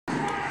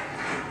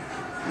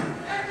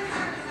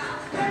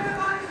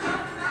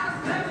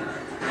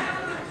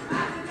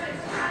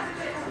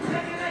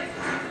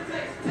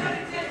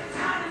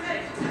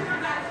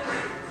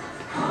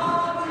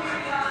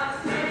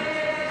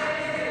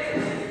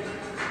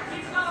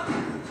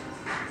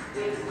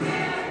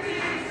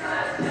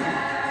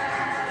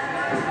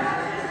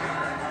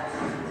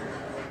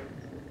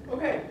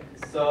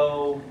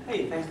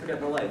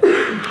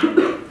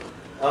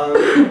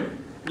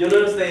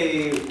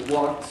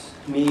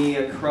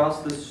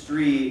cross the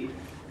street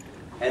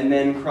and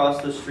then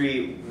cross the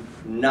street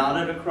not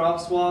at a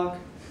crosswalk.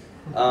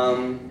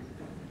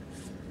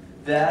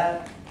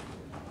 That,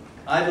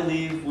 I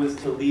believe, was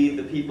to lead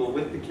the people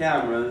with the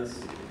cameras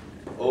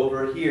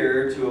over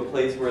here to a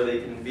place where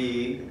they can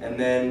be, and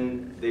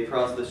then they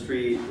cross the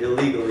street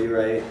illegally,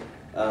 right?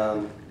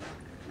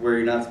 Where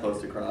you're not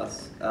supposed to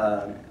cross.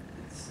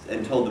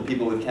 And told the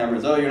people with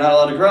cameras, oh, you're not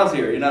allowed to cross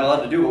here, you're not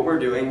allowed to do what we're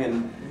doing.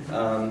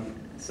 And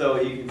so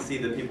you can see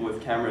the people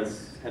with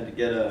cameras had to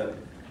get a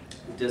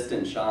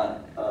distant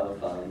shot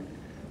of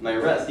my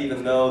arrest,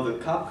 even though the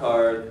cop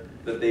car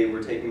that they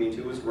were taking me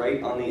to was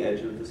right on the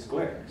edge of the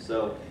square.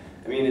 So,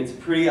 I mean, it's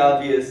pretty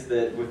obvious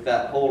that with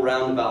that whole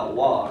roundabout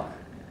walk,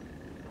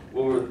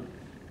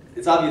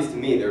 it's obvious to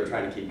me they were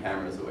trying to keep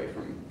cameras away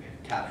from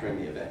capturing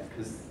the event,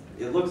 because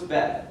it looks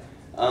bad.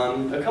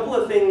 A couple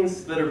of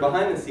things that are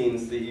behind the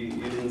scenes that you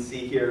didn't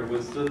see here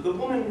was the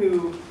woman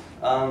who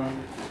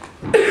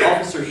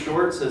Officer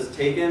Shorts has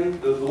taken,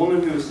 the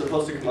woman who was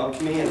supposed to come up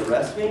to me and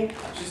arrest me,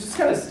 she just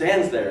kind of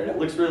stands there, and it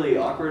looks really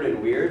awkward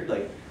and weird.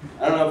 Like,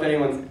 I don't know if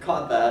anyone's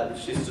caught that, but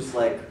she's just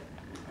like,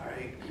 all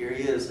right, here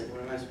he is, like,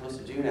 what am I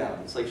supposed to do now?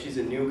 It's like she's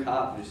a new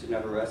cop who's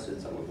never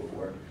arrested someone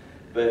before.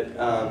 But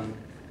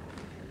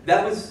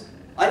that was,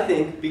 I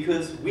think,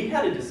 because we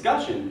had a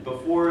discussion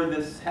before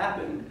this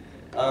happened.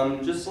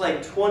 Just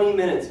like 20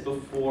 minutes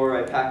before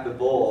I packed the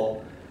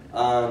bowl,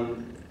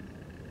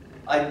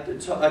 I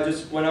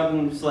just went up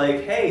and was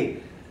like,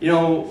 hey, you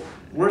know,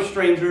 we're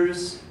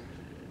strangers.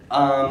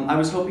 I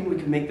was hoping we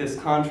could make this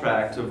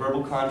contract, a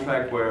verbal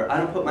contract where I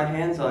don't put my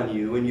hands on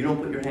you and you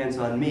don't put your hands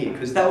on me,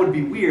 because that would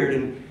be weird,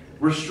 and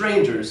we're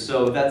strangers,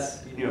 so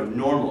that's, you know,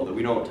 normal that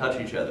we don't touch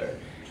each other.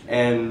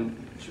 And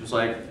she was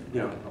like,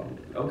 you know,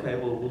 okay,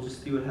 well, we'll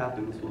just see what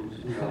happens. We'll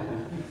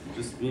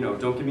just, you know,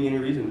 don't give me any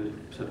reason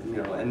to,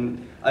 you know.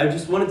 And I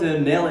just wanted to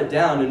nail it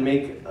down and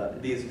make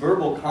these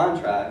verbal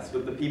contracts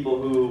with the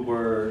people who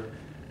were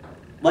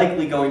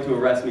likely going to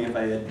arrest me if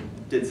I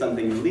did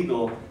something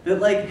illegal, that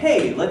like,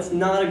 hey, let's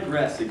not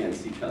aggress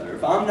against each other.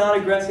 If I'm not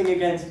aggressing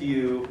against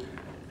you,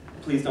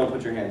 please don't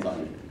put your hands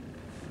on me.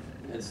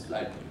 It's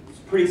a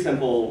pretty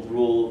simple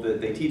rule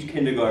that they teach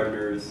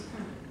kindergartners.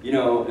 You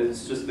know,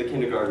 it's just the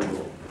kindergarten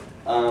rule.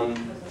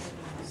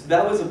 So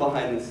that was a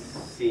behind the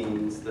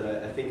scenes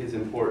that I think is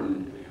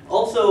important.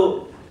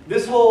 Also,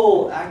 this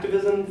whole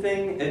activism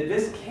thing,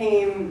 this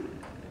came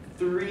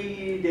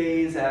 3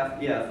 days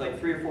after, yeah, like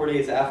 3 or 4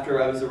 days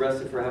after I was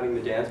arrested for having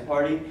the dance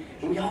party,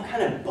 and we all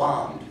kind of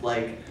bombed.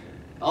 Like,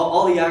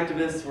 all the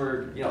activists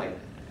were, you know, like,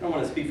 I don't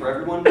want to speak for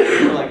everyone, but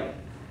they were like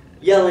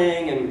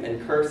yelling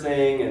and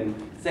cursing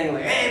and saying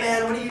like, hey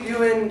man, what are you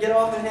doing? Get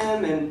off of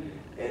him. And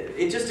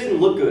it just didn't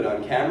look good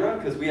on camera,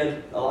 because we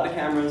had a lot of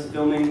cameras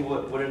filming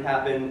what had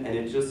happened, and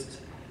it just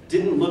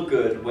didn't look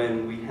good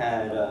when we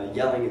had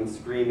yelling and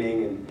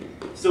screaming. And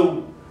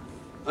so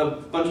a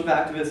bunch of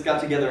activists got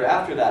together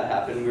after that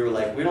happened. We were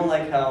like, we don't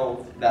like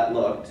how that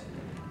looked.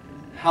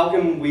 How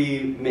can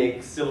we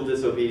make civil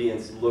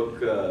disobedience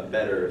look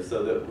better,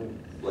 so that,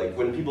 like,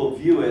 when people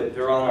view it,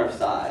 they're on our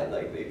side.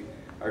 Like, they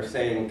are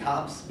saying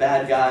cops,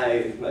 bad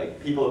guy, like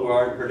people who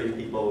aren't hurting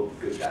people,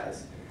 good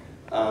guys.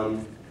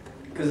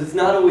 Because it's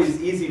not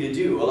always easy to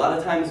do. A lot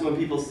of times when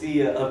people see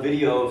a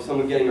video of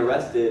someone getting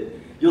arrested,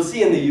 you'll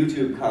see in the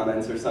YouTube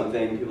comments or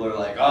something, people are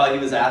like, oh, he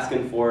was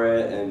asking for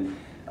it, and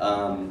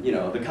you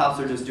know, the cops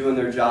are just doing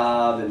their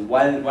job, and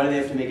why do they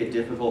have to make it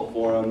difficult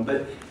for them?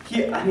 But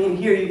here, I mean,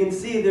 here you can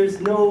see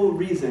there's no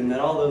reason that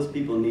all those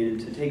people needed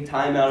to take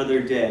time out of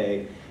their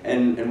day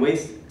and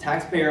waste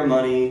taxpayer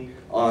money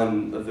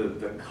on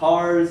the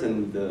cars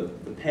and the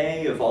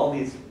pay of all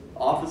these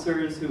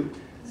officers who,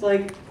 it's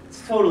like,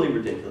 it's totally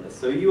ridiculous.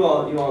 So you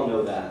all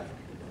know that.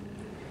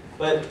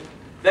 But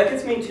that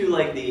gets me to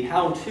like the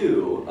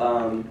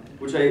how-to,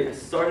 which I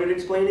started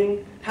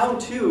explaining. How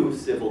to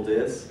civil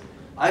dis.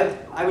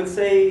 I would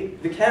say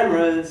the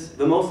camera is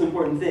the most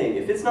important thing.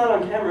 If it's not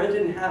on camera, it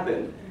didn't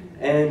happen.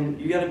 And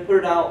you got to put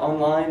it out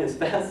online as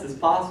fast as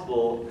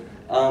possible.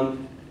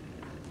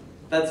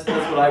 That's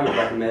what I would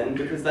recommend,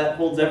 because that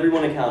holds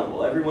everyone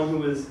accountable. Everyone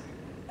who is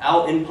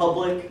out in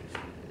public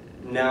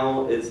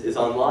now is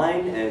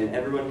online, and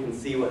everyone can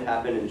see what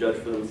happened and judge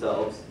for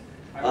themselves.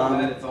 I love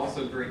that. It's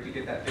also great to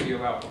get that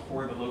video out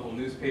before the local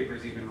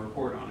newspapers even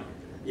report on it.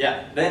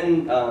 Yeah,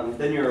 then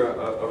you're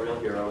a real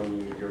hero,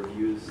 and your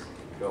views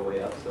go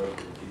way up, so if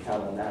you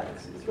count on that,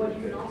 it's really What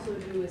you can also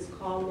do is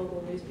call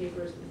local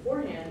newspapers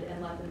beforehand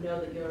and let them know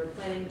that you're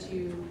planning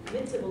to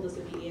commit civil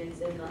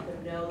disobedience, and let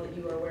them know that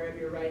you are aware of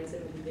your rights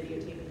and will be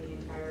videotaping the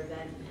entire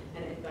event,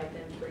 and invite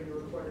them to bring a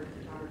reporter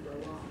and photographer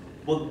along.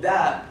 Well,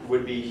 that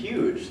would be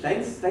huge.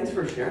 Thanks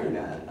for sharing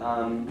that.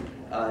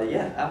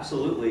 Yeah,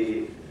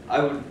 absolutely. I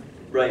would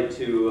write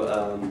to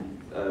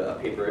a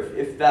paper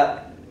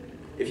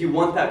if you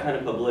want that kind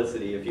of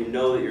publicity. If you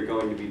know that you're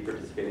going to be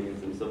participating in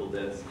some civil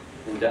dis,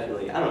 then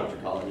definitely, I don't know what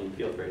you're calling you.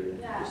 Feel free to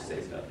just say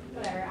stuff.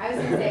 Whatever. I was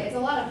going to say, it's a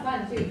lot of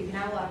fun, too. You can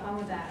have a lot of fun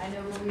with that. I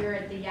know when we were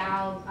at the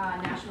YAL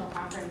National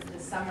Conference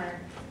this summer,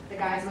 the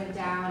guys went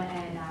down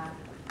and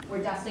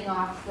we're dusting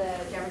off the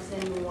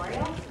Jefferson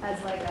Memorial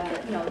as like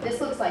a, you know,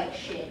 this looks like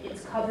shit.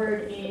 It's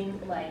covered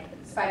in like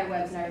spider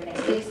webs and everything.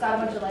 So we just got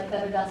a bunch of like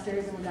feather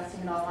dusters and we're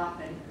dusting it all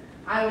off. And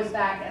I was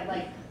back at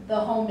like the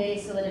home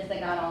base so that if they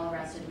got all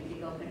arrested, we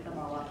could go pick them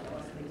all up. It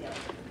wasn't a big deal.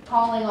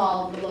 Calling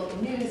all of the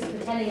local news,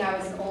 pretending I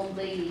was an old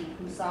lady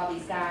who saw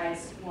these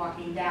guys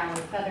walking down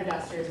with feather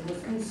dusters and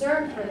was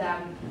concerned for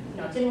them,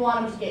 you know, didn't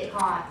want them to get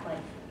caught, like,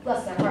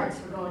 bless their hearts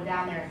for going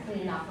down there and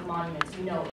cleaning off the monuments. We know